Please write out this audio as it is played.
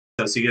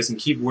so you guys can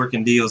keep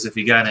working deals if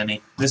you got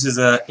any. This is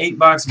a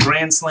 8-box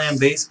Grand Slam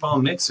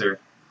baseball mixer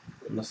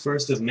on the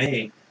 1st of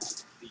May.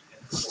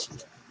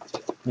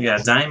 We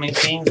got Diamond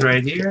Kings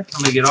right here.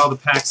 I'm gonna get all the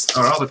packs,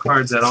 or all the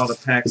cards at all the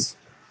packs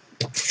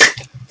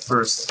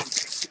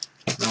first.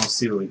 And we'll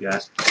see what we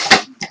got.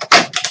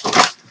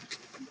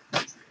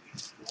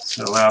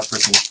 So allow for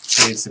some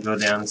trades to go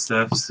down and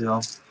stuff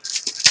still.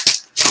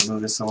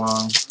 Move this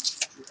along.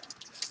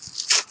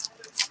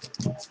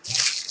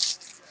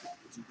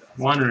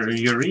 Juan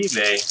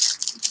Uribe.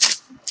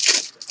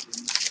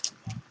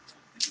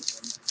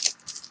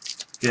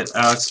 Get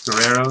Alex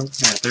Guerrero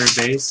at third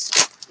base.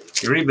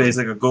 Uribe is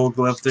like a Gold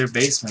Glove third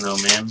baseman, though,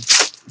 man.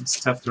 It's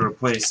tough to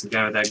replace a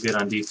guy with that good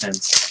on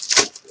defense.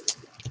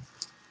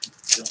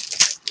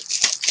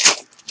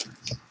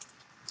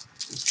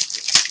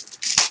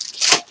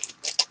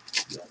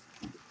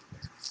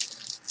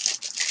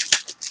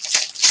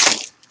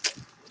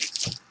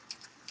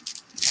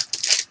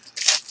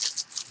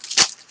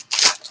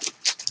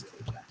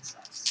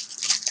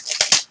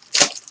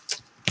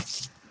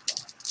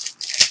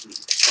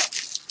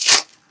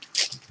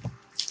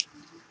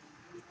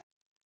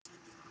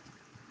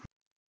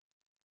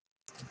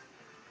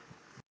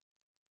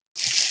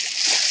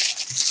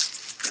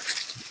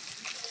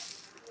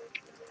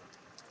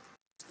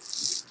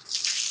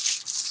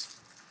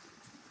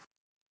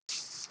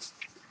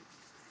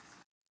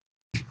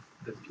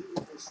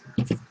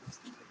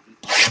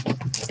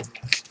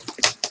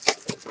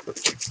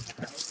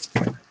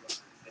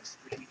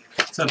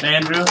 'What's up,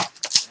 Andrew?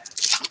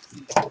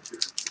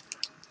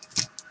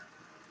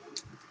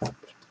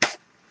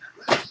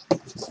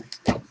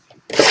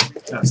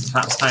 That's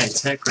top high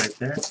tech right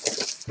there.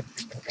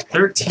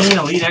 13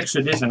 Elite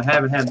Extra Edition. I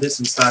haven't had this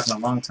in stock in a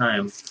long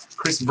time.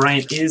 Chris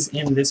Bryant is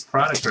in this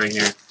product right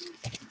here.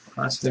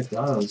 Prospect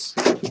Autos.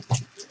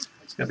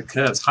 It's got the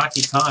Cubs.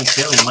 Hockey Kong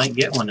Kelly might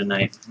get one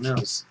tonight. Who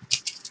knows?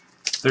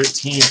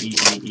 13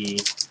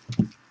 EEE.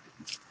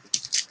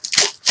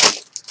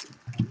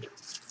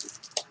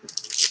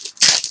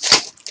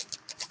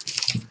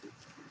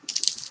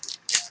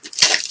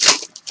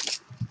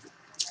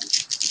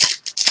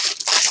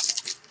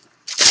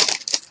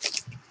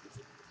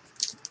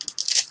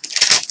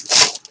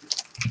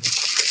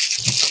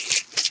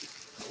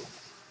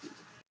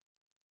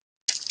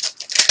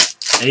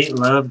 Eight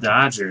Love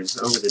Dodgers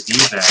over the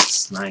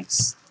D-backs.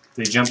 Nice.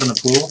 Did they jump in the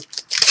pool?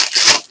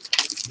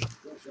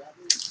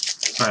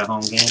 Try a home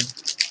game.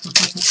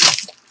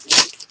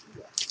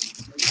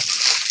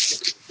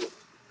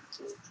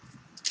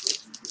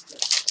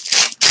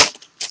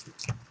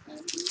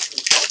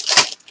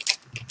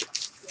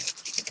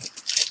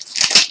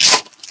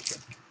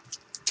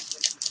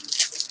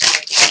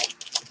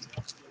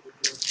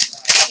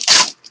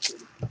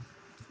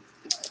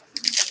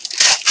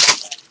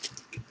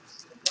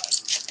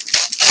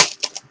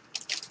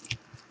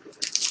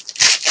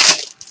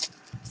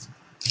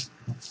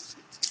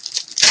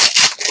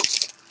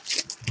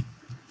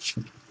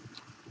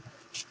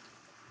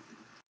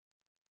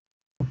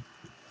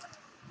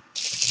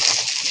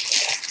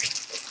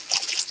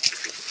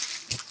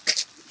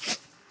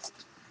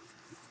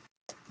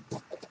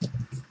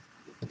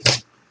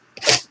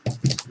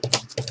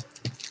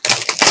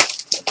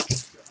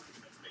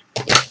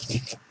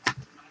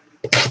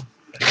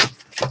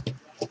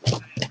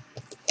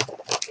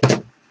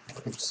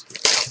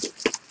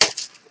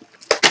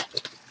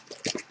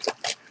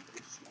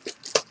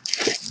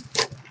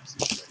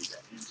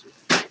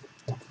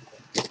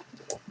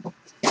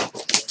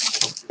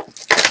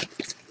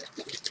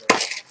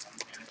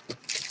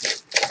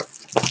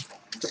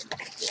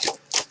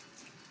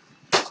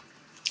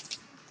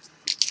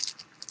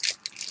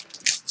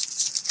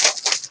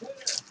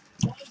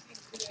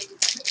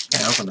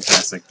 Open the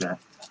pass like that.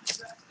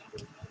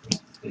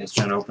 He's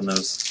trying to open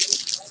those.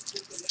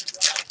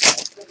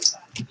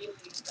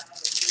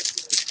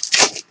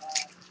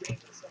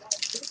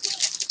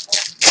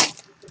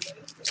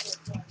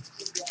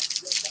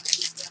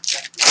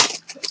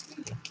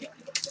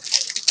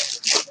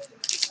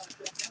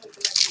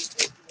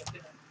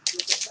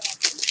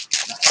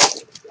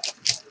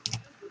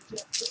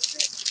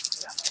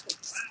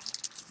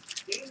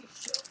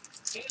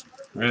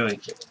 Really?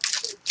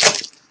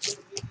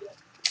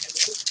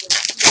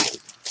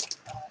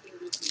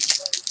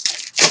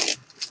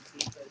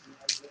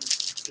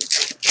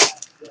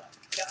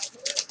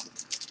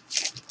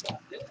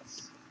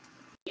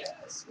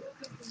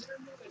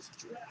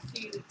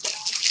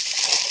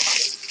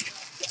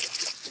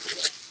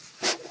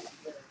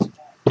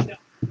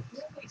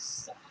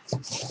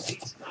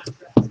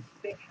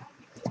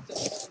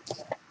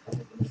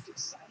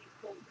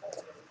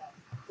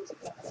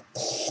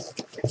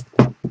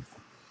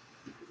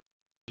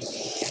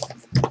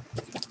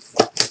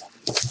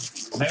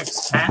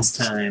 Next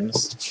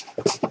Pastimes.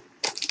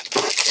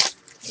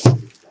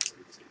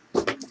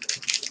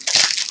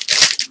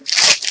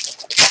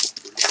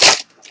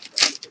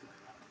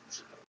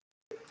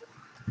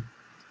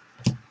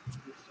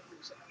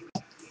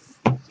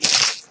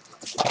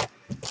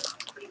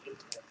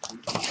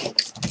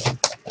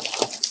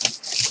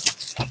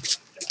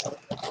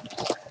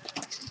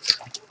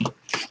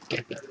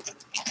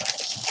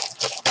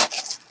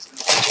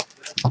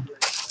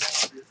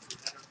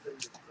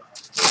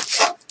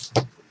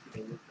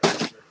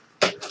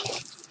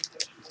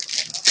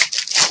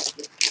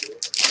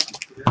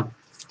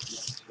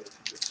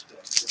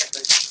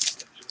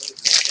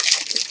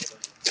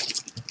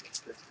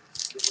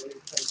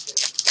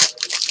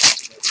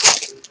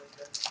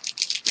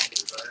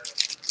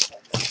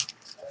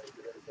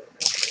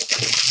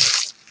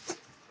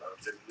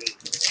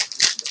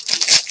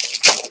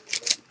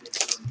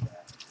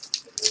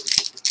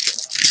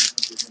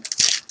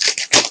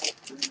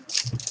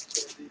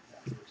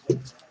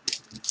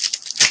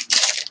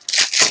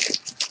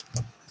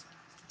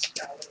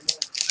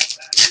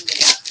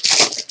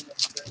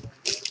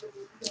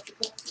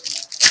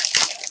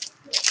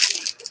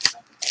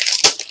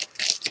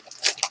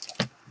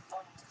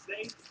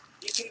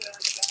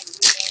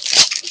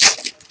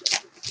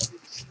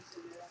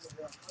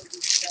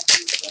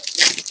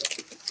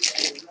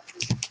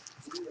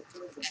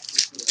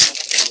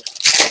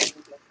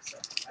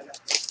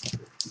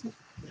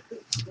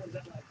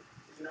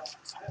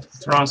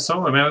 It's Ron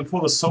Soler, man. We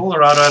pulled a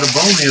Soler out of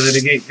Bone the other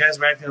day. Guys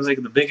were acting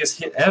like the biggest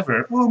hit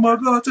ever. Oh my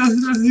god, that's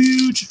a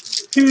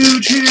huge,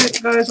 huge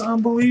hit. Guys,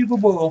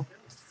 unbelievable.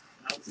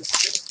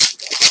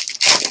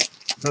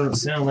 Doesn't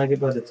sound like it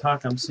by the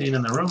talk I'm seeing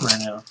in the room right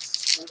now.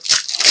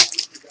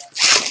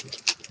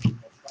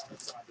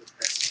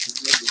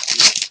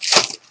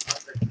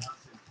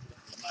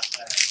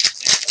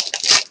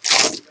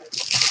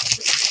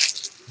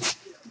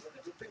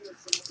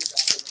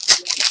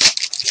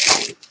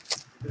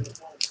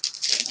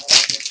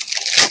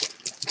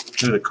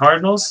 To the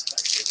Cardinals.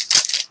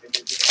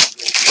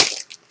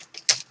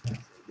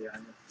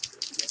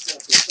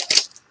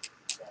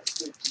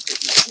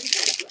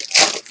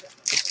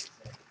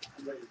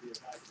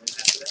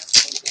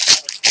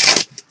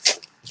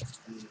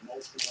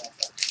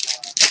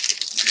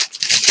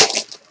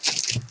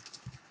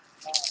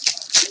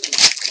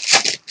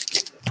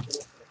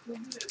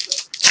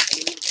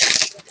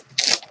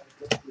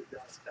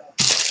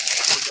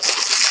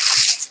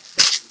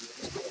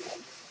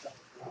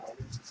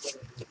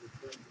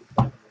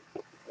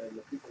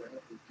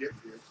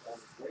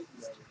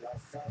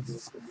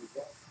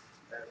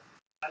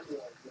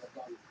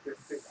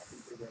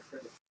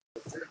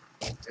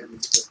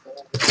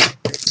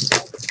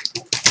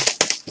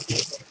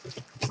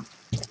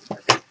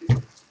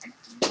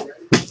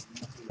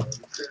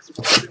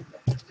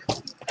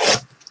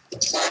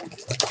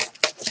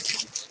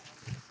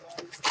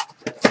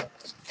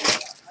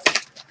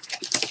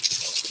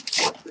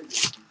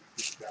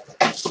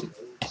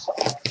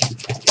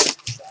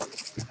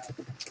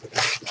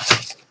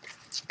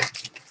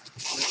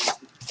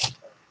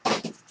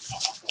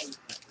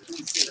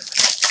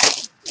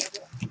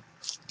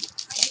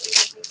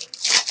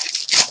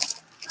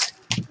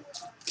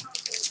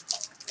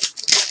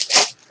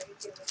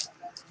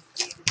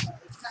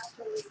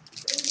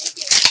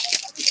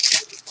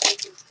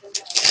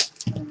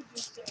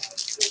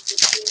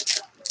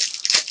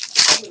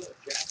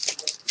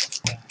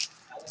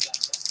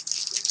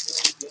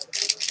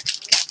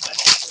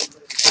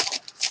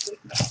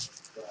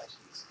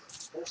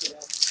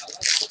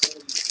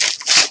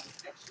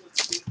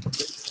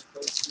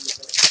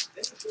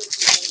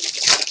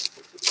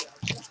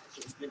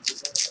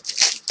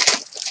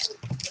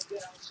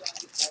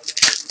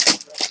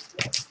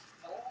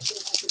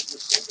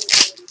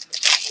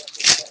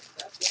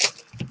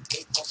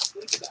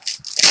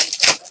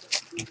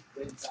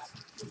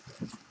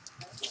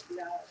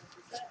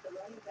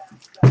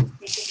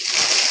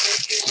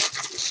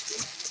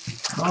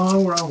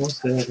 Oh, we're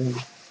almost there.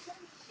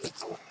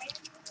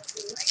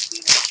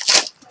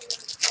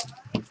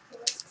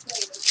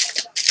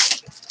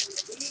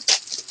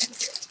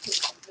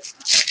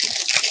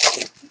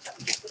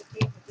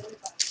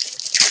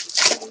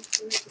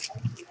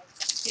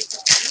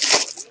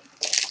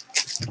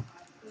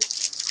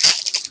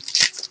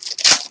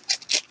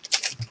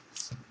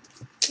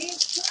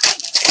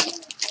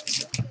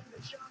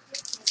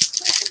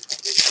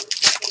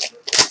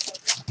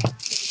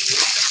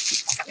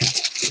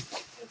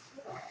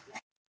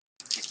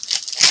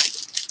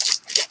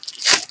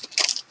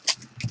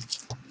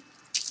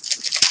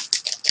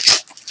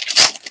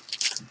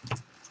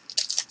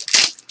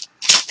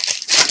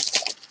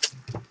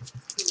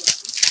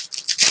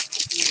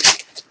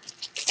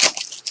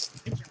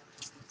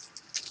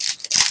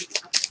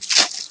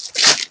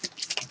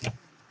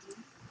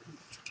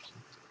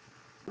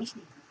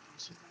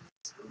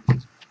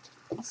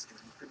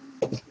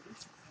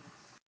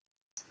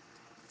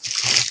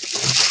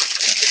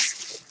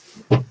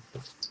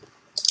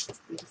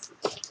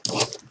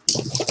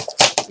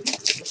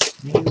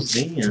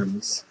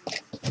 Museums.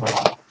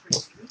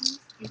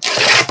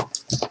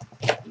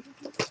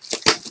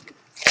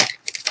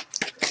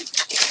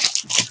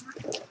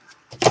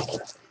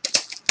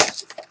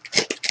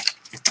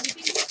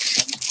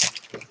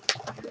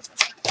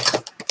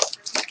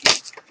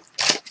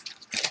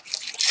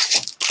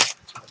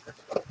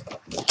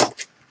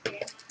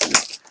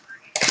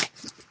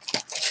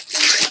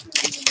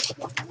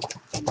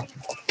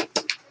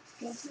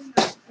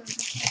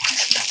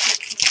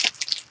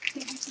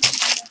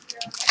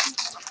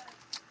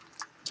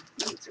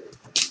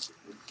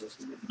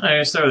 Alright, I'm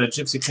gonna start with a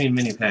Gypsy Queen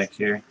mini pack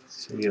here.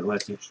 So you get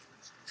lucky.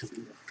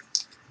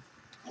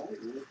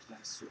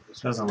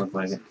 Doesn't look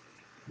like it.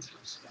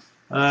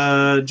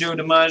 Joe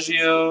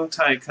DiMaggio,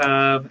 Ty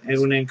Cobb,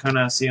 Edwin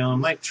Encarnacion,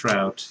 Mike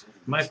Trout,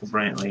 Michael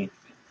Brantley,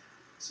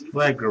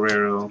 Vlad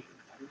Guerrero,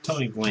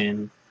 Tony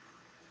Gwynn,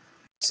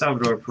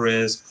 Salvador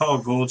Perez, Paul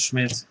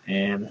Goldschmidt,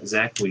 and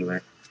Zach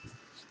Wheeler.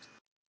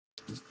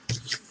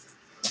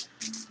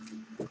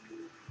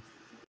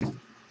 I'm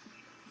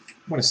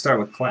going to start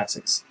with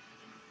classics.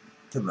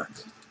 Good luck.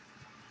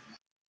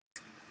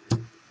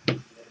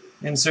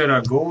 Insert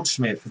our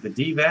Goldschmidt for the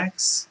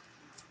D-backs.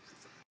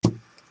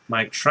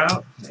 Mike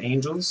Trout, the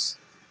Angels.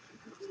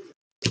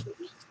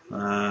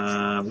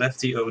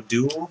 Lefty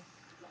O'Doul,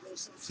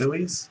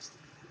 Phillies.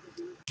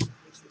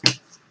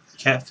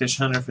 Catfish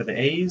Hunter for the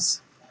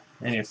A's.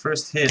 And your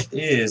first hit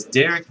is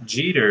Derek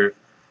Jeter,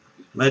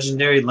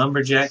 legendary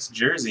Lumberjacks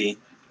jersey.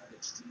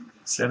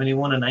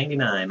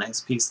 71/99.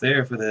 Nice piece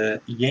there for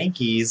the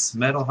Yankees.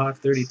 Metal Hawk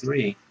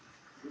 33.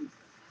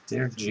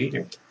 Derek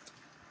Jeter.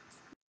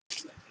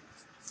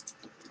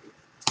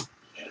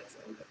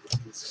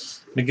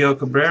 Miguel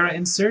Cabrera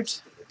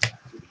insert.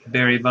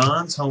 Barry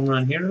Bonds, Home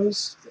Run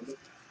Heroes.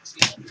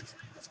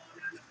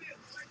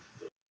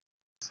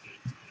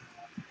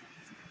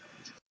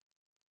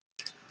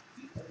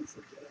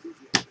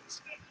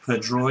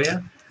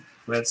 Pedroia,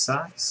 Red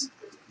Sox.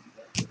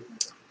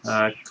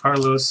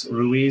 Carlos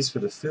Ruiz for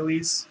the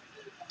Phillies.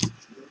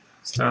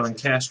 Starlin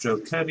Castro,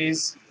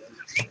 Cubbies.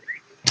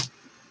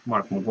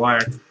 Mark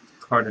McGwire,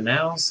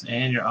 Cardinals.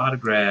 And your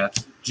autograph,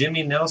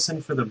 Jimmy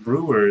Nelson for the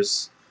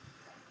Brewers.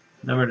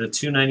 Number to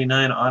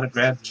 299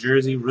 autographed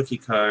jersey rookie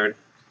card.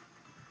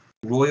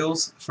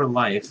 Royals for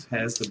life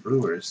has the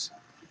Brewers.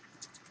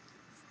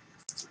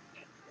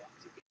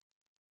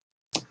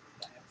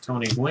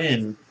 Tony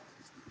Gwynn.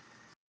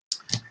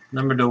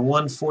 Number to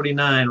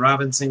 149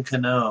 Robinson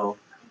Cano,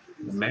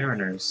 the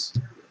Mariners.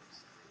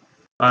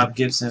 Bob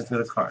Gibson for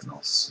the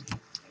Cardinals.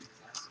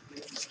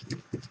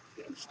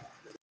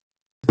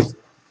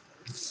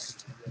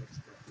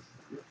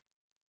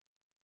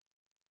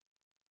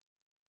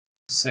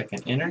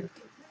 Second inner.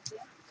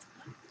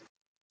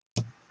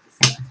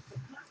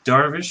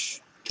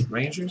 Darvish,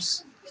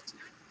 Rangers.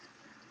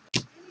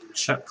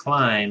 Chuck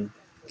Klein,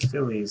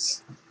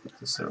 Phillies,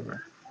 the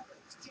silver.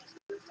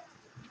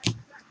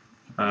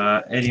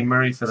 Eddie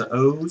Murray for the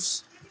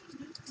O's.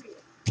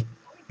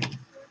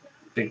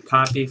 Big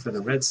Papi for the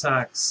Red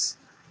Sox.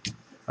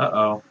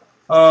 Uh-oh.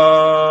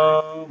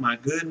 Oh, my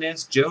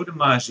goodness. Joe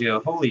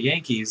DiMaggio. Holy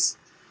Yankees.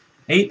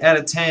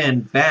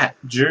 8/10. Bat.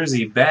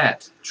 Jersey.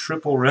 Bat.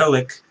 Triple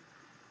relic.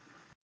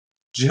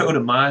 Joe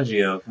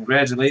DiMaggio.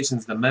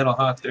 Congratulations, the Metal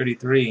Hawk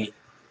 33.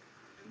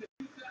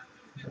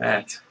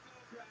 That.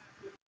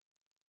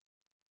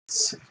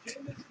 Sick.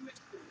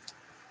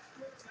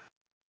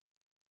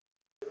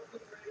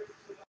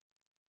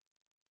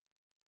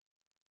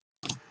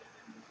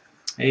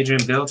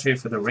 Adrian Beltre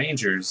for the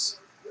Rangers.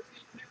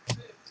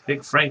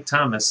 Big Frank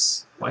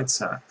Thomas, White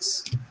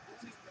Sox.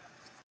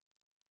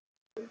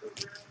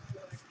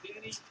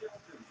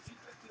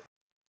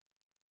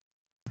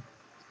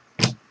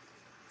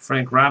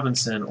 Frank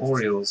Robinson,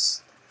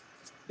 Orioles.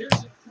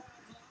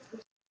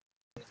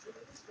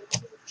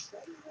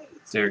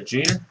 Derek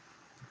Jeter.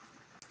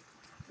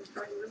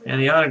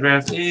 And the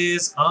autograph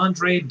is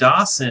Andre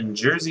Dawson,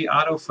 jersey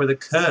auto for the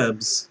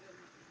Cubs.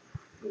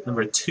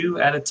 Number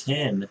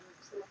 2/10.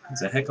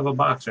 It's a heck of a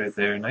box right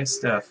there. Nice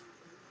stuff.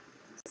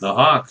 The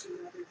Hawk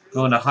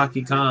going to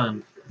Hockey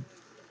Con.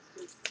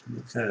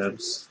 The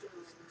Cubs.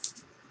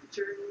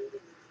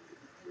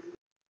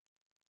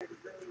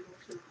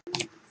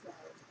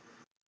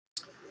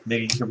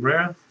 Miggy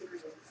Cabrera.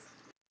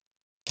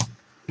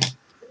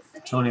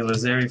 Tony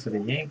Lazzeri for the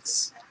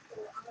Yanks.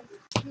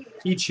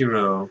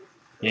 Ichiro.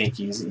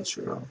 Yankees,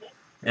 Ichiro.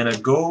 And a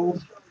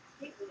gold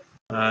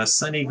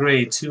Sonny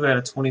Gray,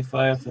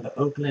 2/25 for the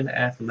Oakland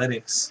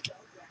Athletics.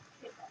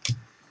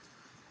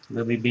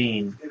 Lily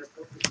Bean.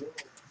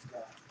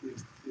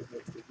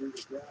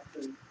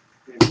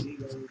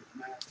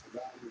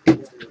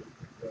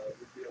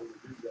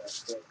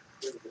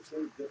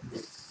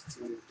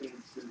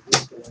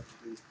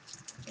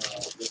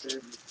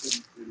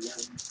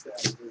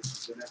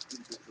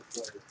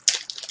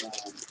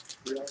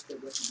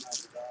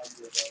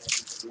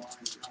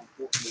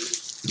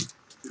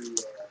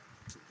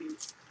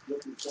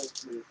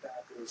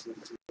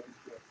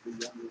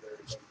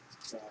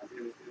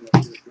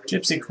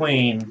 Gypsy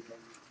Queen.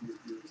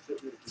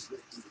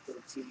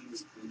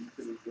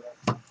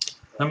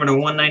 Number to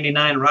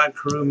 199, Rod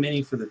Carew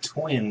Mini for the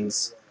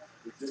Twins.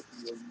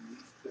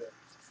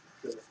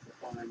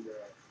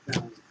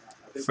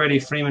 Freddie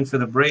Freeman for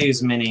the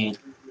Braves Mini.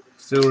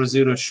 Phil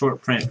Rizzuto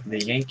short print for the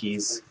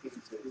Yankees.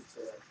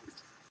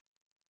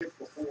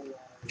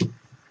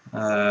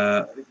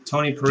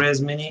 Tony Perez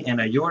Mini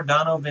and a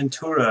Yordano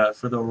Ventura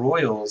for the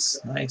Royals.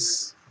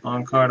 Nice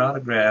on-card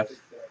autograph.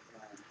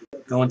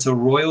 Going to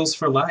Royals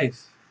for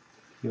life.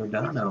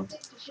 Yordano.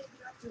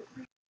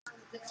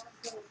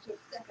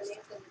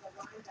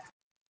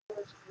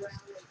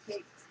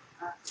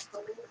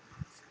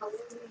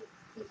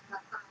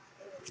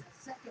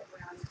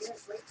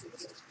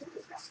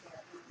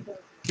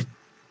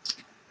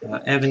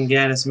 Evan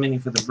Gattis Mini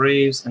for the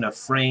Braves and a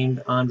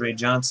framed Andre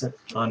Dawson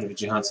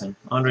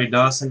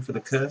for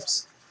the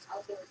Cubs.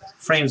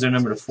 Frames are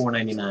numbered to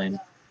 499.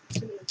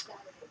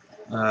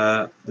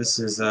 This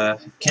is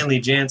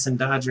Kenley Jansen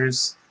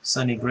Dodgers,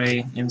 Sonny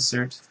Gray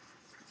insert.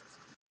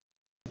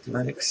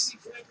 Athletics.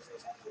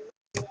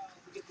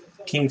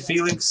 King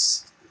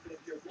Felix,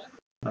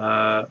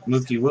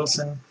 Mookie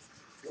Wilson.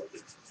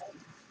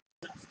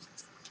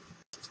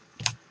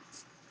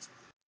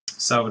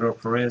 Salvador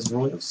Perez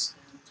Royals.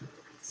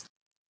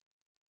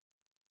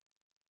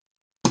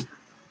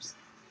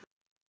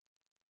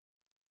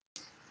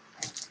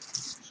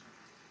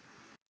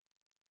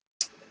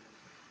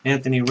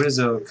 Anthony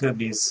Rizzo,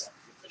 Cubbies.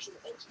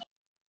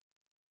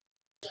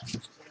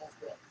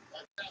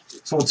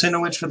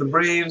 Fultonowicz for the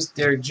Braves,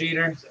 Derek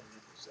Jeter.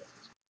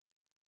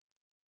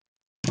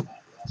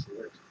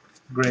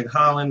 Greg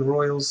Holland,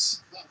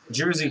 Royals.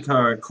 Jersey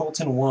card,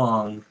 Colton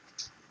Wong.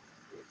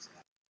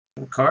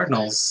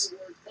 Cardinals,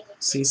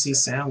 CC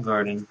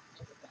Soundgarden.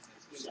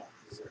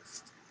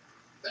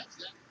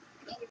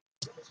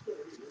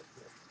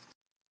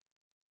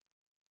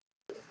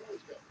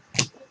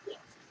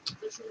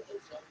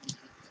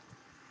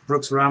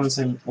 Brooks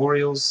Robinson,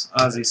 Orioles.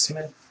 Ozzie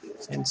Smith,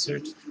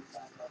 insert.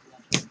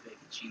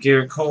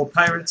 Garrett Cole,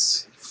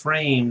 Pirates.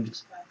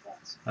 Framed,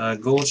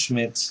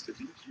 Goldschmidt,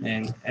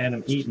 and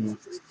Adam Eaton.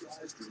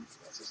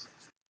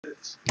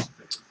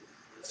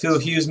 Phil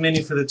Hughes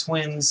mini for the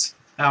Twins.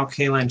 Al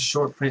Kaline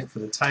short print for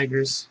the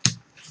Tigers.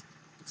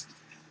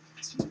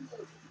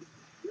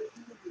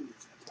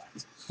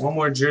 One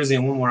more jersey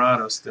and one more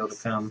auto still to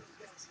come.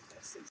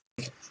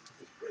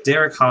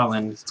 Derek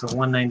Holland to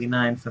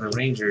 199 for the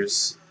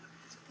Rangers.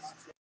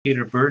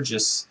 Peter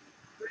Burgess,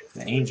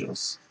 the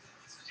Angels.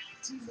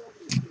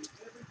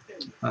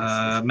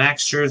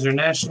 Max Scherzer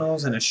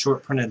Nationals and a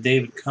short print of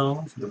David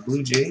Cone for the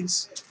Blue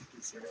Jays.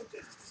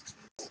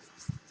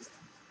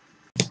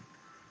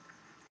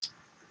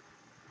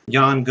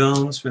 Yan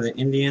Gomes for the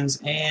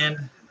Indians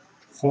and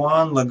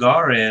Juan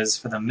Lagares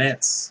for the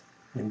Mets.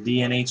 And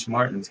DNH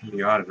Martin's going to be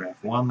your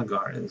autograph. Juan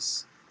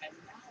Lagares.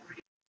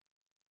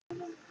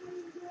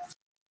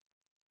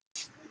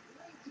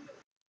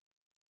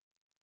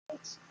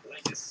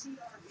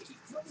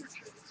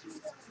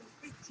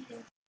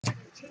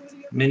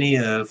 Mini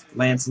of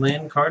Lance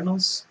Lynn,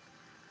 Cardinals.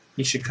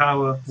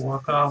 Ishikawa,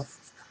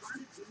 walk-off.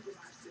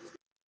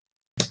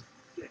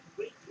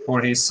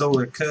 Jorge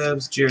Soler,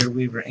 Cubs. Jared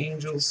Weaver,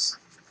 Angels.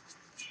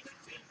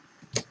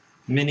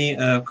 Mini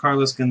of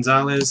Carlos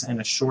Gonzalez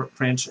and a short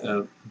print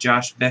of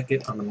Josh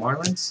Beckett on the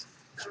Marlins.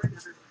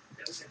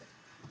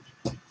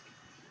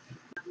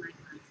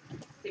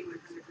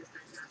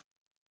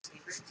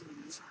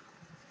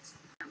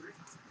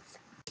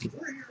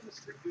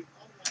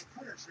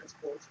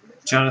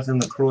 Jonathan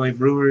LaCroix,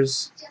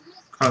 Brewers.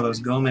 Carlos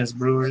Gomez,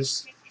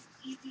 Brewers.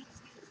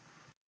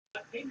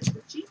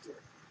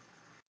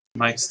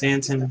 Mike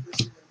Stanton,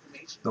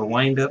 the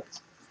windup.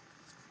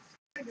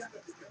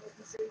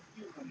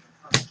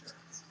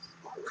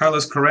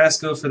 Carlos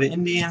Carrasco for the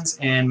Indians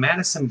and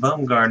Madison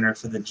Bumgarner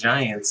for the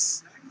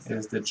Giants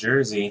is the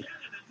jersey.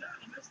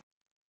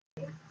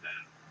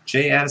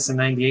 Jay Addison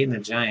 98 in the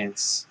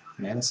Giants.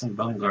 Madison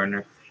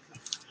Bumgarner.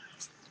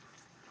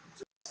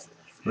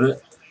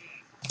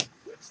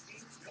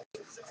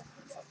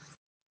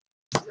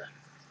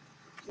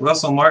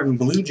 Russell Martin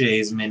Blue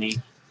Jays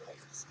mini.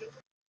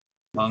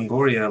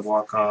 Longoria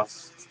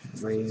walk-off.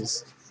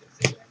 Rays.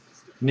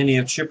 Mini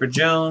of Chipper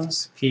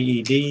Jones.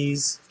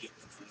 PEDs.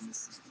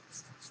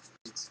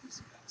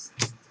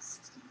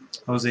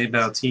 Jose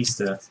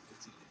Bautista.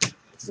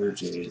 Blue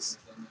Jays.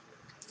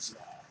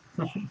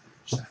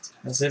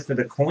 That's it for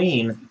the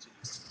Queen.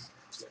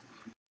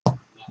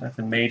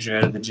 Nothing major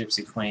out of the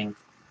Gypsy Queen.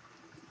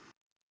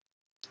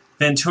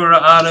 Ventura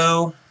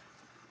auto.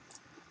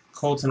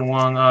 Colton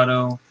Wong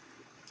auto.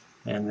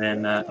 And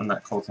then, I'm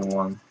not Colton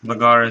Wong.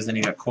 Lagares, then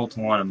you got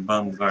Colton Wong and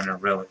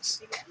Bumgarner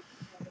relics.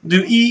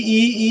 Do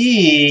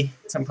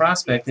some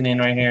prospecting in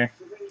right here.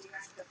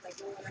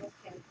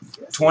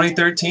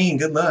 2013,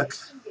 good luck.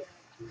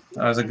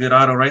 That was a good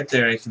auto right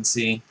there, you can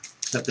see.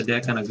 Set the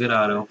deck on a good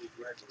auto.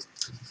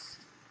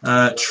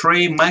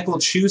 Trey Michael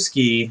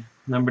Chusky,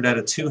 numbered at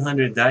a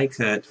 200 die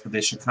cut for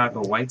the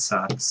Chicago White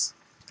Sox.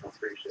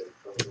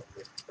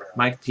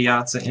 Mike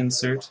Piazza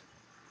insert,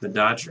 the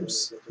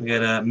Dodgers. We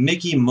got a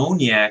Mickey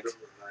Moniak,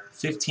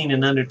 15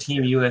 and under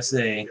Team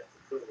USA.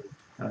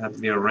 That'll have to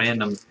be a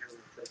random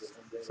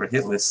for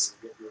hitless.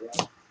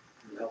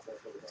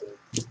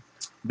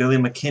 Billy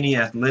McKinney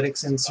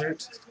Athletics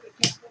insert.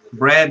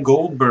 Brad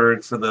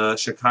Goldberg for the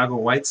Chicago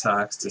White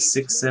Sox to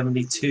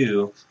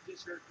 672.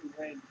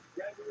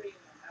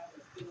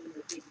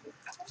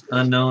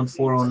 Unknown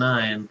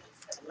 409.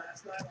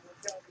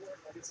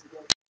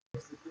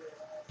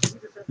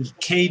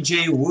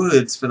 KJ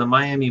Woods for the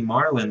Miami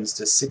Marlins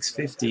to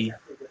 650.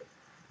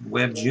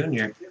 Webb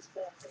Jr.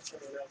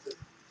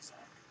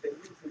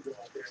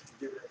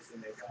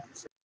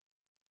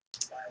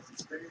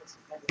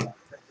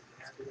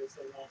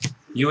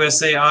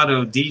 USA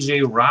Auto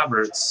DJ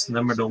Roberts,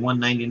 number to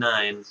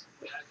 199.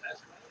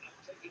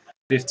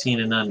 15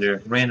 and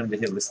under. Random to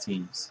hitless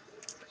teams.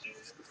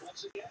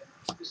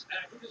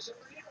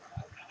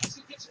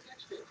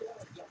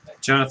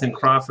 Jonathan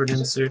Crawford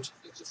insert.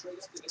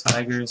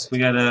 Tigers. We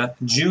got a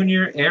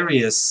Junior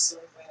Arias.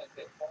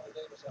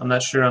 I'm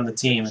not sure on the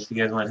team if you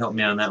guys want to help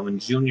me on that one.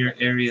 Junior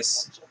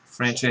Arias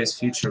franchise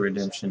future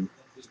redemption.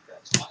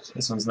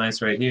 This one's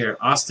nice right here.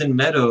 Austin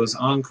Meadows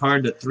on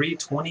card to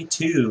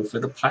 322 for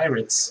the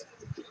Pirates.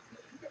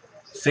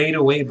 Fade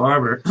away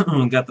Barber.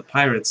 Got the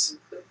Pirates.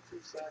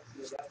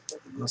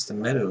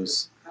 Austin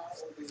Meadows.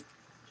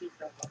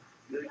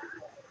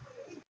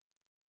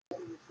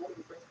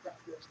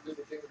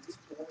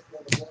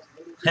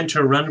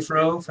 Hunter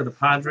Renfroe for the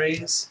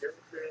Padres.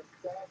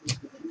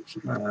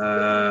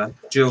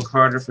 Joe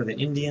Carter for the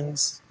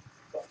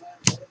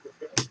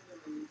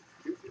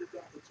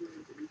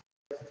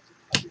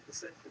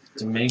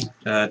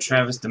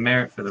Travis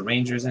Demeritte for the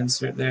Rangers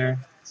insert there.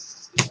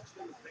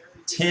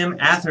 Tim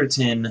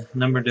Atherton,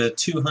 number to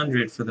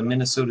 200 for the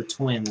Minnesota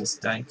Twins,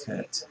 die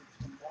cut.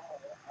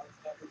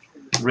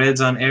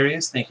 Reds on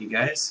Arias, thank you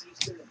guys.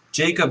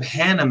 Jacob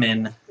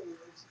Hanneman,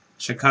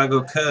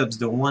 Chicago Cubs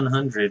to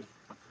 100,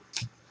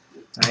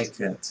 die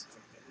cut.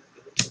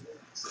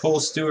 Cole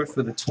Stewart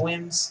for the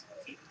Twins.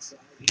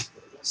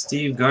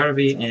 Steve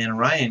Garvey and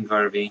Ryan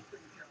Garvey.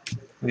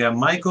 We got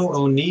Michael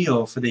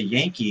O'Neill for the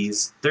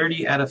Yankees,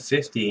 30 out of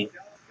 50.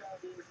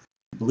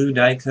 Blue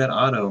die cut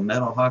auto,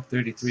 Metal Hawk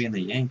 33 in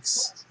the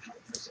Yanks.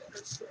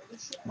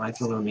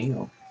 Michael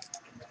O'Neill.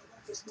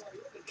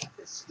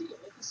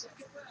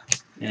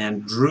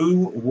 And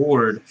Drew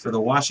Ward for the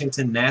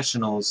Washington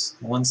Nationals,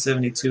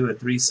 172 at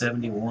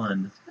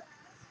 371.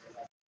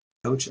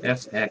 Coach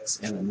FX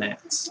and the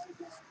Nats.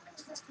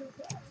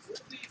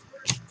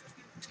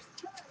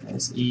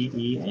 Nice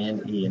E,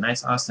 and E. A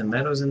nice Austin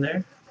Meadows in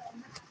there.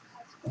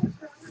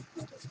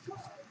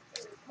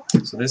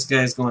 So this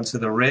guy's going to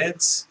the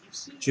Reds,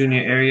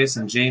 Junior Arias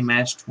and J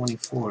Mash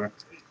 24.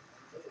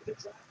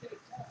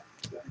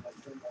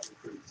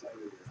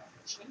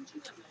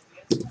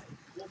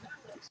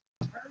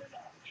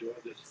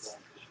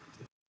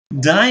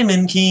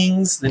 Diamond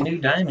Kings, the new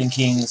Diamond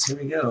Kings. Here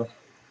we go.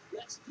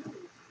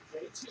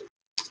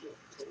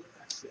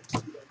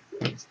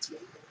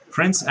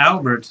 Prince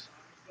Albert,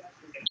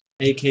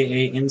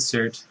 aka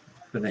Insert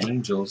for the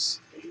Angels.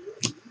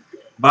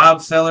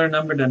 Bob Feller,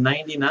 number to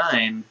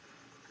 99.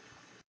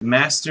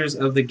 Masters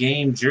of the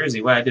Game jersey.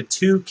 Wow, I did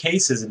 2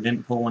 cases and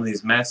didn't pull one of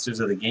these Masters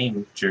of the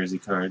Game jersey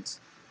cards.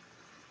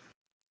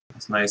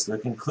 That's nice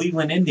looking.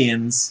 Cleveland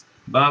Indians,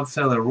 Bob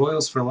Feller,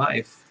 Royals for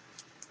life.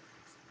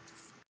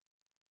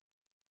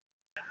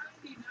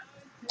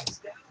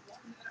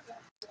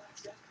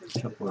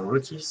 Couple of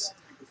rookies.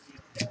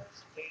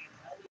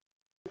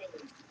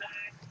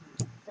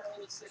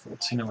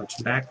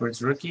 14-inch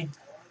backwards rookie.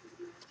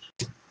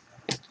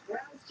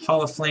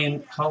 Hall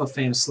of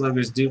Fame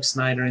sluggers Duke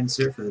Snider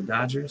insert for the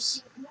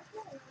Dodgers.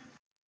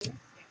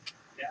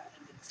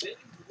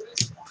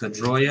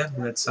 Pedroia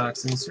Red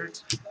Sox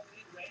insert.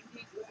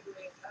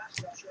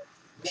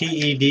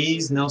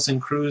 PEDs Nelson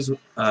Cruz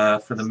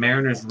for the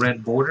Mariners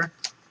red border.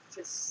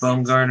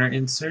 Bumgarner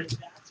insert.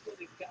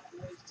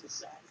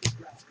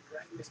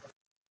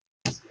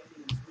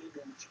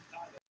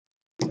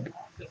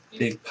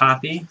 Big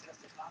Poppy,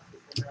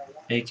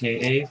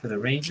 aka for the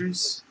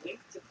Rangers.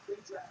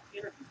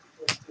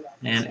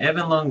 And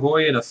Evan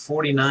Longoria to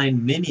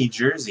 49 mini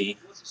jersey.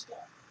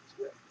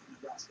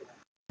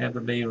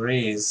 Tampa Bay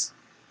Rays.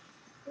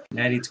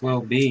 Natty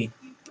 12B.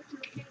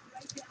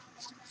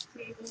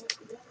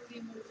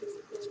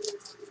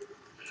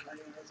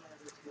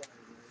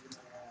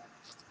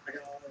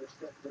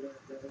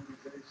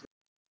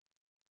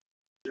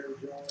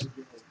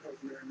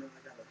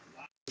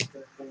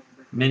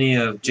 Mini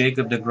of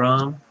Jacob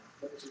deGrom.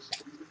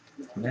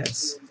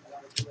 Mets.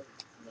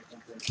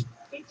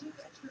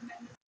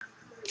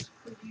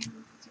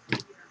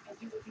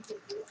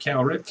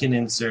 Cal Ripken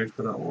insert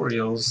for the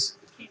Orioles.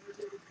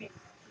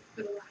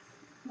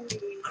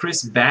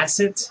 Chris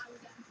Bassett.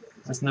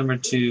 That's number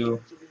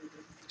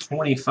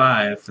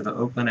 225 for the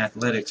Oakland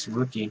Athletics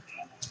rookie.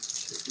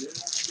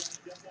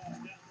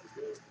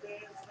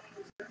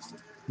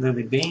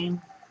 Lily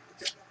Bean.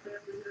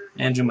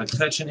 Andrew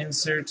McCutchen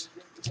insert.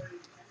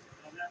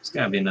 There's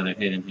got to be another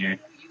hit in here.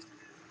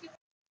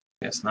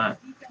 Guess not.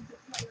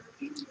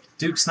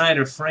 Duke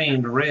Snider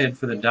framed red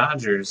for the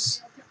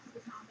Dodgers.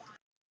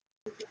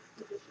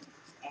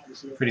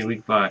 Pretty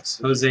weak box.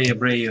 Jose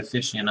Abreu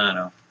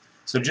aficionado.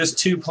 So just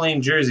 2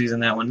 plain jerseys in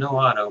that one. No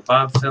auto.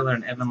 Bob Feller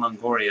and Evan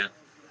Longoria.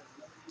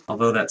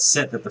 Although that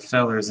set that the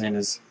Feller's in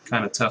is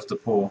kind of tough to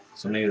pull.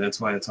 So maybe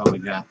that's why that's all we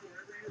got.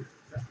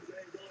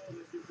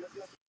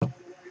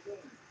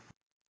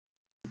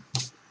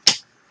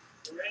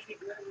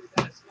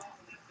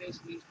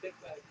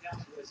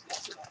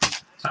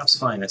 Topps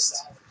finest.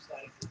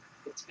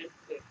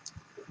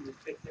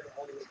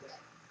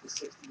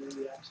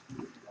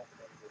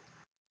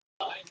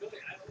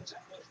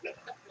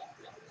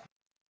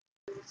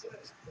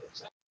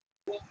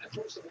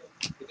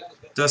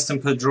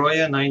 Dustin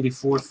Pedroia,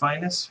 94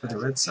 finest for the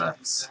Red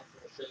Sox.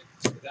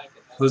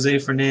 Jose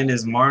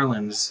Fernandez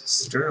Marlins,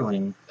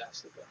 Sterling.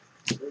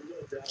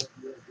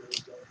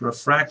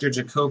 Refractor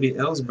Jacoby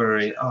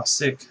Ellsbury, oh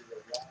sick.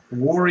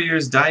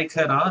 Warriors die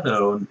cut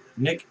auto,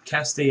 Nick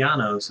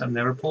Castellanos. I've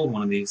never pulled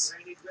one of these.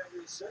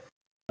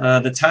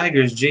 The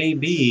Tigers,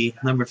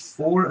 JB, number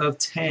 4 of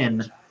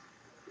 10.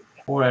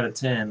 4 out of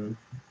 10.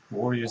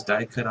 Warriors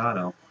die cut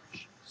auto.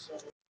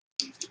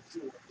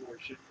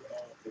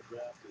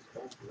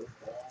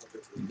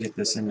 Get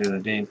this into the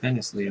Dane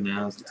Penny sleeve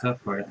now is the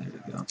tough part. There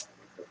we go.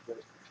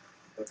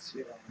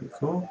 Pretty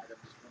cool.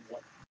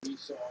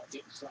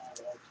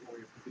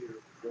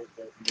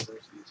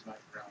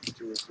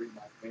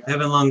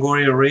 Evan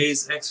Longoria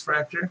Rays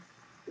X-Fractor.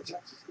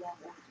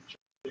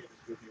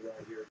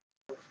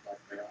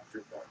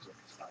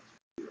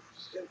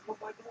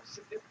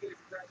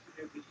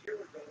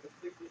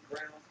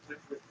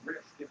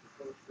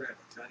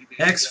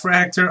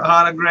 X-Fractor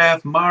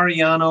autograph,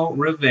 Mariano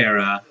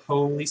Rivera.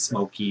 Holy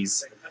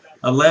smokies.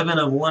 11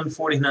 of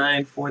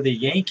 149 for the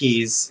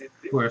Yankees,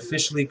 who are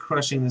officially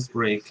crushing this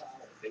break,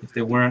 if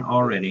they weren't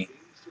already.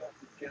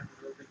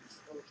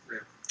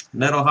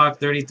 Metalhawk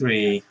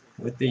 33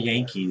 with the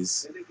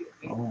Yankees.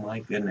 Oh my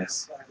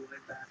goodness.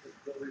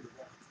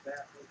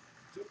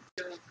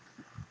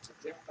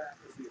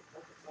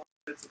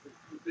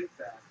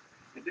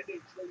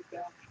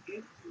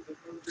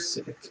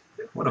 Sick.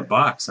 What a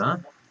box, huh?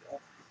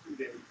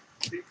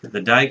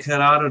 The die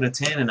cut auto to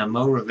 10 and a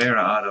Mo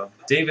Rivera auto.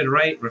 David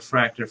Wright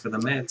refractor for the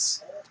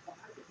Mets.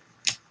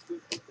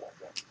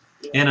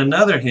 And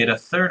another hit, a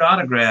third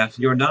autograph,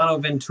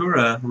 Yordano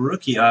Ventura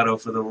rookie auto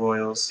for the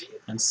Royals.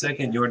 And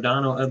second,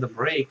 Yordano of the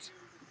break.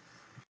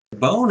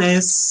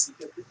 Bonus!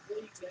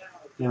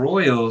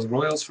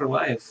 Royals for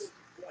life.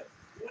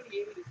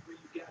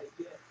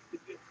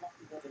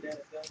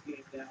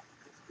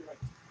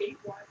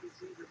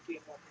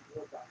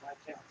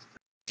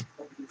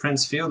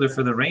 Prince Fielder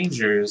for the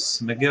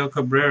Rangers. Miguel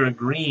Cabrera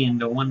green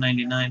to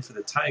 199 for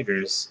the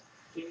Tigers.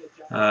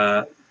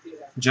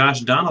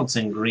 Josh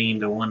Donaldson green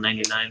to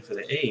 199 for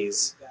the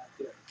A's.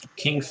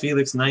 King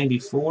Felix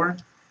 94.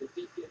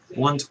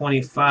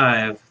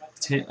 125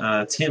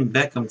 Tim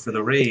Beckham for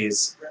the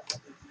Rays.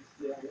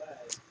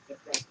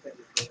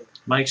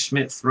 Mike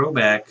Schmidt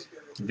throwback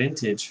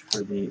vintage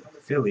for the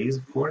Phillies,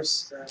 of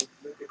course.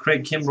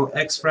 Craig Kimbrell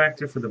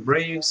X-Fractor for the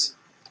Braves.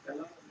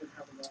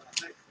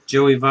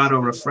 Joey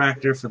Votto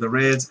refractor for the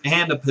Reds,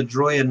 and a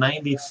Pedroia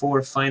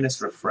 94 finest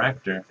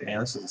refractor.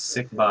 Man, this is a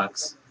sick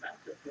box.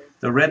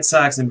 The Red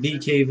Sox and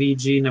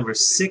BKVG number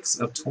 6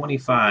 of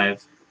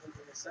 25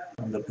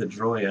 on the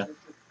Pedroia.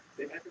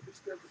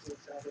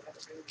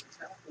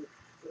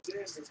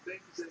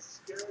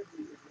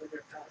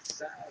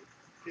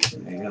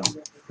 There you go.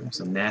 There's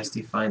some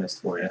nasty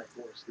finest for you.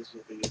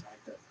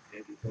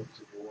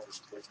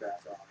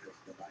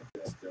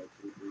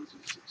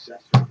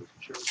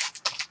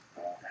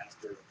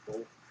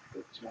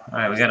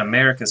 Alright, we got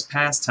America's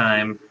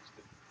Pastime.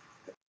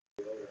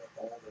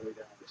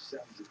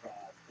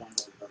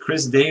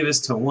 Chris Davis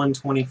to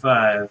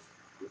 125,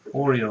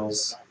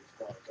 Orioles.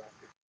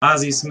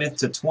 Ozzie Smith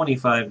to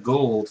 25,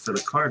 gold for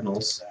the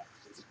Cardinals.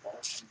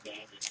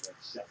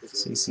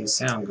 CC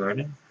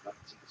Soundgarden.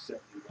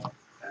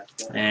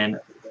 And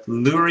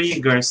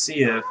Lurie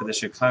Garcia for the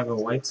Chicago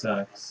White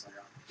Sox.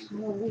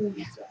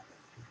 Hallelujah.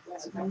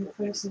 It's my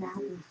first nap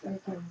in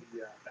freaking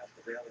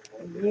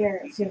a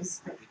year. It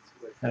feels like.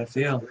 How'd it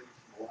feel?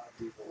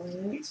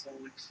 Wait.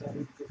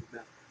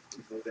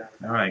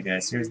 Alright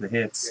guys, here's the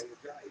hits.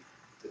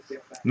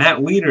 Matt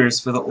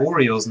Wieters for the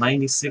Orioles,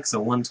 96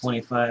 of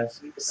 125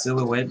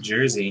 silhouette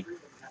jersey.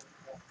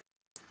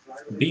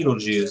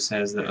 Beetlejuice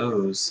has the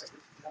O's.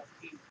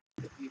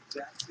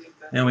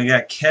 And we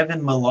got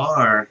Kevin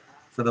Millar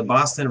for the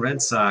Boston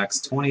Red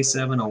Sox,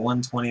 27 of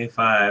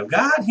 125.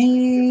 Got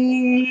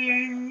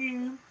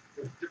him!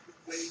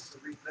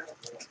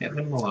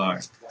 Kevin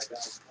Millar.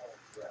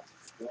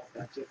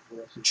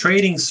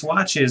 Trading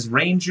swatches,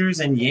 Rangers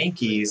and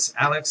Yankees.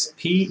 Alex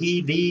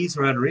P.E.D.'s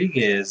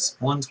Rodriguez,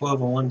 112 of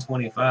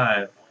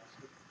 125.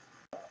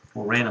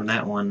 We'll random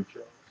that one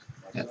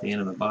at the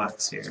end of the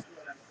box here.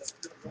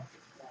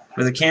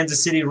 For the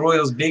Kansas City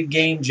Royals, Big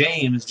Game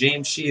James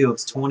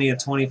Shields, 20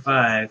 of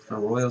 25 for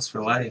Royals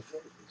for life.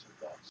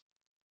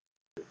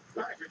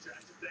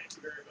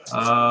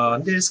 Oh,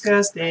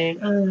 disgusting.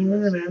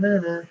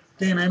 Of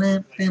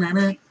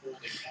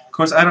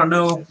course, I don't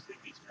know.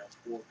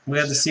 We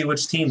have to see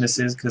which team this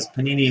is because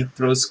Panini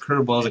throws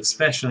curveballs,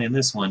 especially in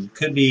this one.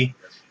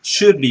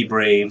 Should be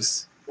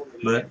Braves,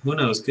 but who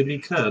knows? Could be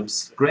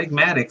Cubs. Greg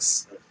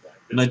Maddux,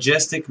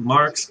 Majestic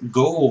Marks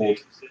Gold.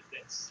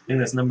 I think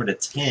that's number to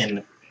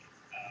 10.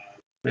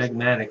 Greg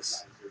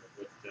Maddux.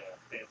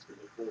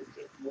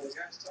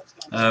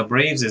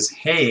 Braves is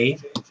Hay.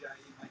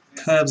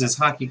 Cubs is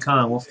Hockey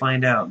Khan. We'll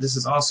find out. This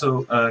is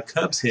also a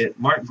Cubs hit.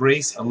 Mark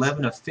Grace,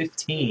 11 of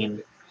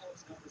 15.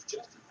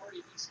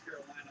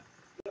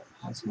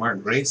 That's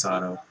Mark Grace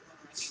auto.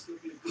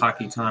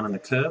 Hockey Con on the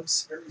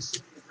Cubs.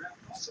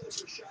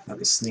 Got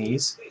the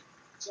sneeze.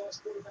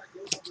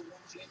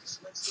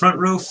 Front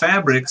row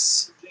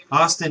fabrics.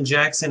 Austin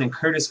Jackson and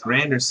Curtis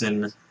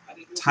Granderson.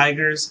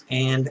 Tigers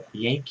and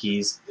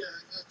Yankees.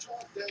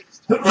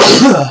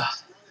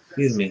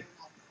 Excuse me.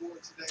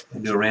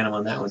 I'll do a random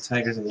on that one.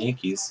 Tigers and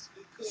Yankees.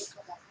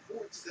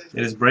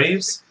 It is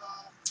Braves.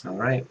 All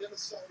right.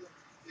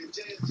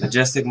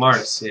 Majestic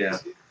Marks. Yeah.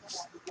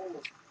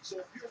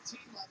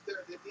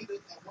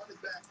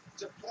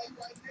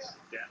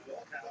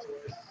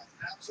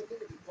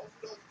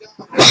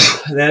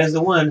 That is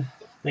the one.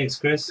 Thanks,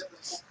 Chris.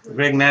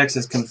 Greg Maddux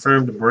has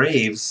confirmed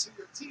Braves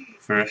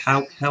for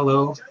how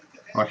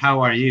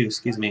are you?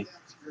 Excuse me.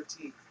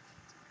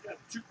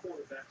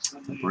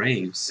 The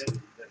Braves.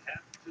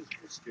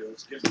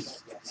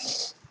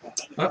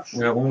 Oh, we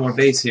got one more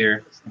base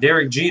here.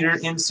 Derek Jeter,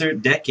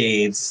 insert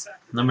decades,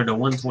 number to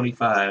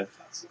 125.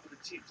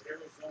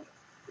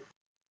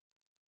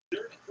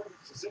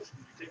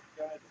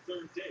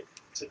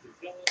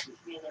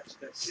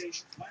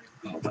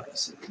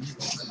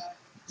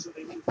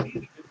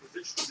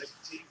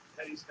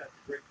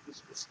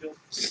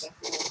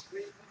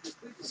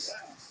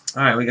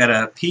 Alright, we got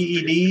a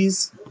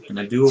PEDs and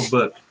a dual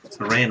book. It's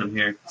a random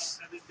here.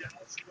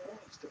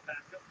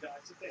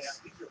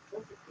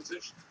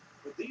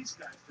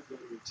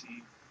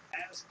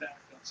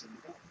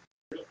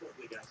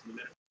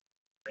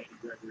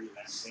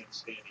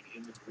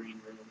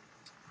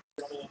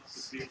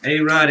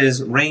 A-Rod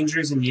is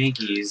Rangers and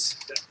Yankees.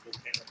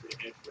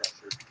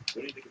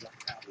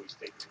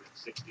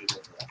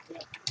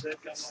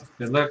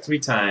 Good luck 3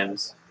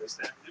 times.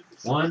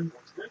 1,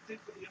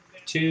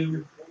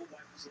 2,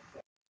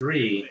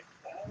 3.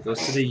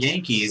 Goes to the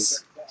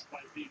Yankees.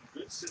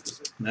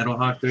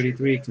 Metalhawk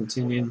 33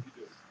 continuing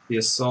the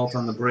assault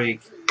on the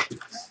break.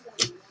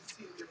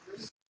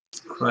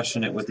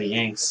 Crushing it with the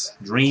Yanks.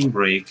 Dream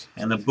break.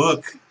 And the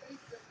book,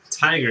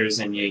 Tigers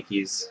and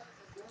Yankees.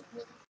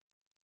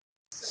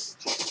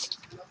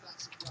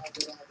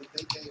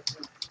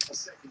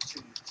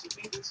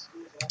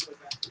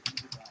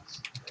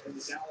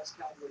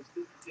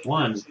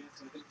 One,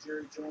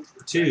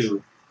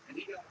 2,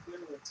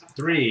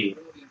 3.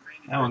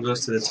 That one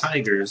goes to the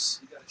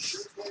Tigers.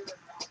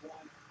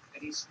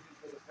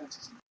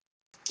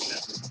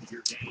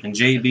 And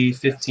JB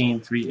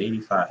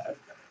 15,385.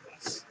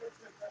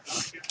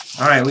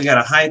 Alright, we got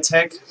a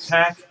high-tech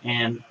pack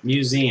and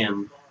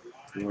museum.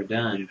 And we're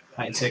done.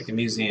 High-tech and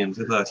museum.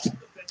 Good luck.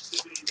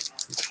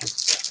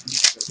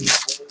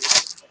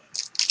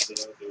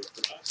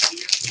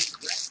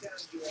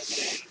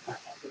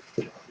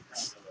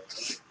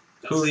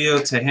 Julio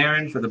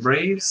Teheran for the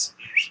Braves.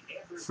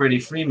 Freddie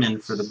Freeman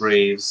for the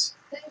Braves.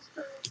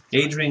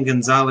 Adrian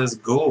Gonzalez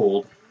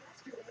Gold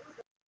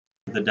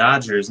for the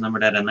Dodgers,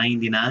 numbered at a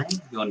 99.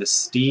 Going to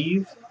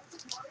Steve.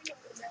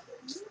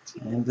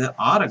 And the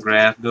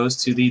autograph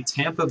goes to the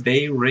Tampa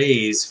Bay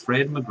Rays,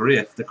 Fred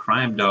McGriff, the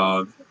crime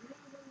dog.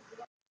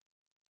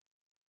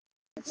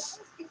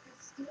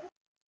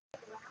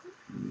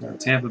 The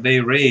Tampa Bay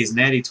Rays,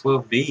 Natty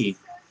 12B.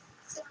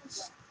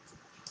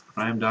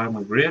 Crime Dog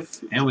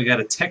McGriff. And we got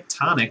a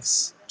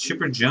Tectonics,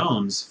 Chipper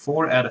Jones,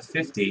 4 out of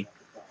 50.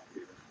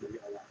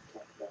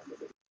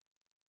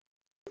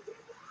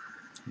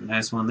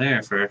 Nice one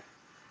there for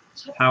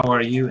How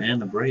Are You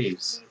and the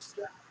Braves.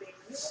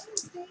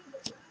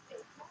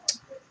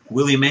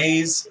 Willie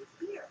Mays,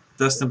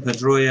 Dustin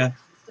Pedroia,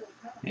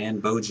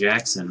 and Bo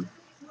Jackson.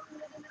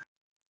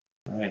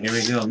 Alright, here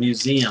we go.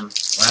 Museum.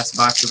 Last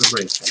box of the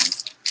break.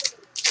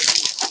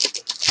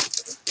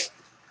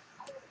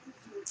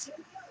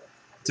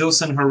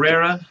 Dilson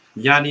Herrera,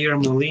 Yadier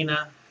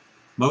Molina,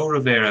 Mo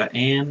Rivera,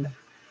 and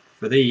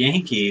for the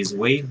Yankees,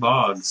 Wade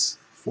Boggs.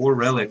 4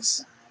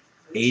 relics,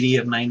 80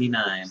 of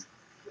 99.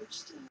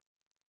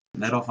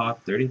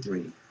 Metalhawk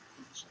 33.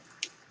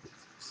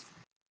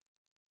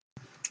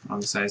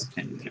 Wrong size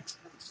penny there.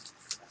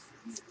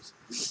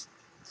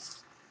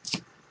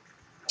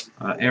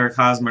 Eric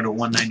Hosmer to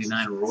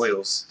 199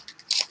 Royals.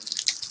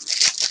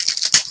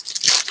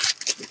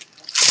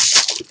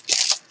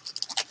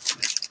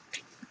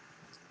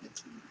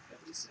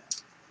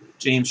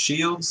 James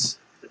Shields,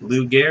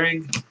 Lou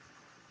Gehrig,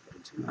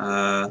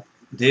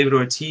 David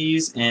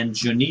Ortiz, and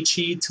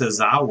Junichi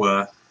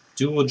Tozawa.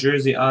 Dual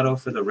jersey auto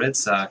for the Red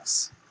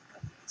Sox.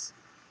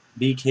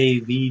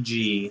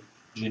 BKVG,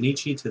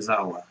 Junichi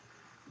Tozawa.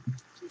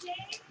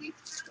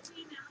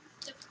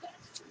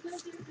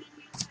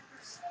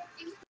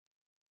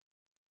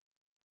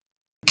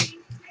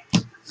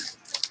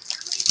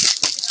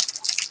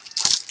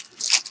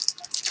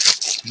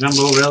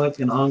 Jumbo Relic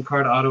and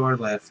on-card auto are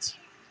left.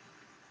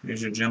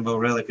 Here's your Jumbo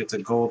Relic. It's a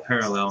gold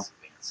parallel.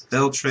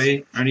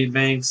 Beltre, Ernie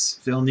Banks,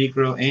 Phil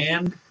Niekro,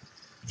 and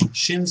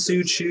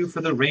Shin-Soo Choo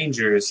for the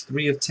Rangers.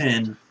 3 of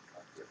 10.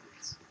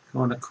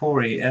 Going to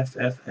Corey,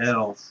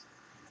 FFL.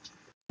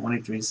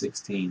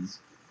 2316.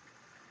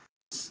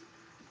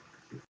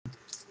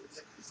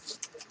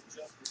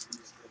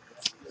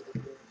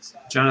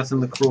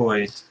 Jonathan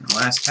LaCroix.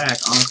 Last pack,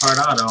 on-card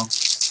auto.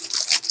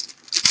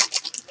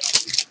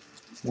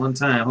 One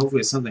time.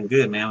 Hopefully it's something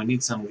good, man. We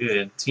need something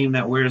good. Team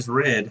that wears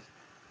red.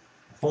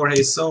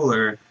 Jorge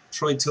Soler,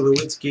 Troy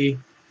Tulowitzki,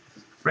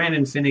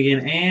 Brandon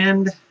Finnegan,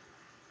 and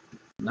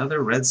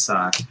another Red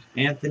Sox,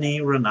 Anthony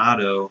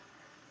Renato.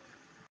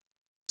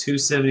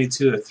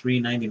 272 of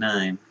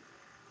 399.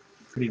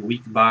 Pretty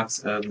weak box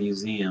of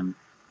museum,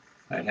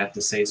 I have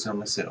to say so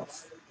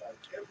myself.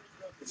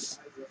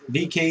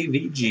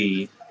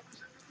 BKVG.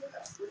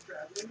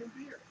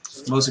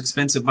 Most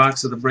expensive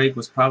box of the break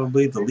was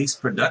probably the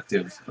least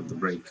productive of the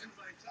break.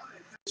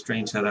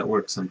 Strange how that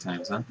works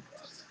sometimes, huh?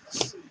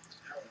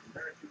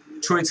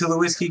 Troy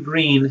Tulowitzki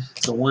Green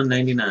to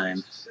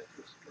 199.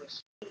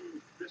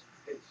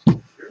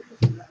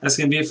 That's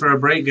going to be it for our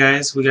break,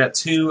 guys. We got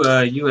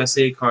 2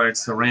 USA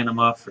cards to random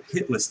off for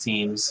hitless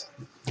teams.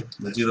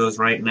 We'll do those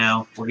right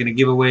now. We're going to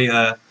give away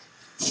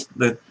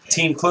the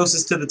team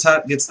closest to the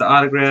top gets the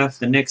autograph.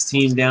 The next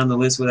team down the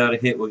list without a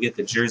hit will get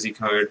the jersey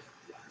card.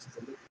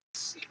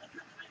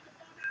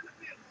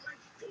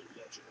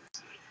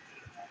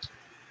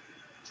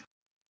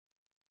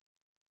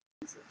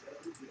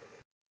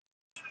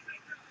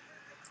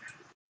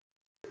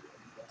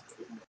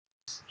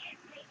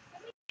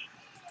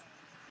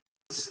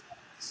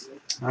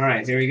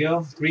 Alright, here we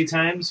go. 3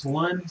 times.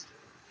 1,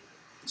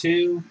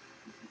 2,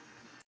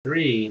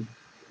 3.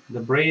 The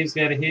Braves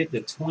got a hit.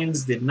 The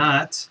Twins did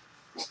not.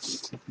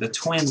 The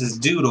Twins is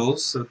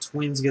Doodles, so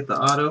Twins get the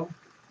auto.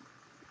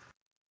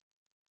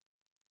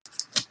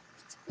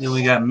 Then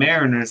we got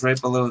Mariners right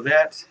below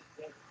that.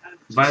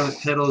 Violet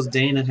Petals,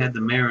 Dana had the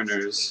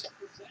Mariners.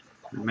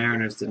 The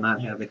Mariners did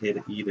not have a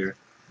hit either.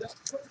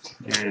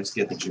 Mariners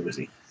get the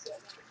jersey.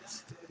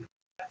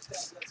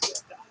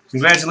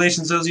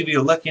 Congratulations, those of you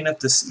who are lucky enough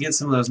to get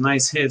some of those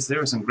nice hits. There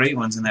were some great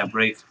ones in that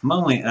break.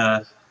 Mostly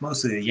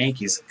the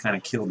Yankees kind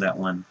of killed that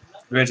one.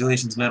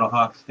 Congratulations, Metal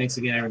Hawk. Thanks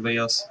again, everybody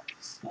else.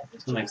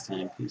 Until next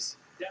time. Peace.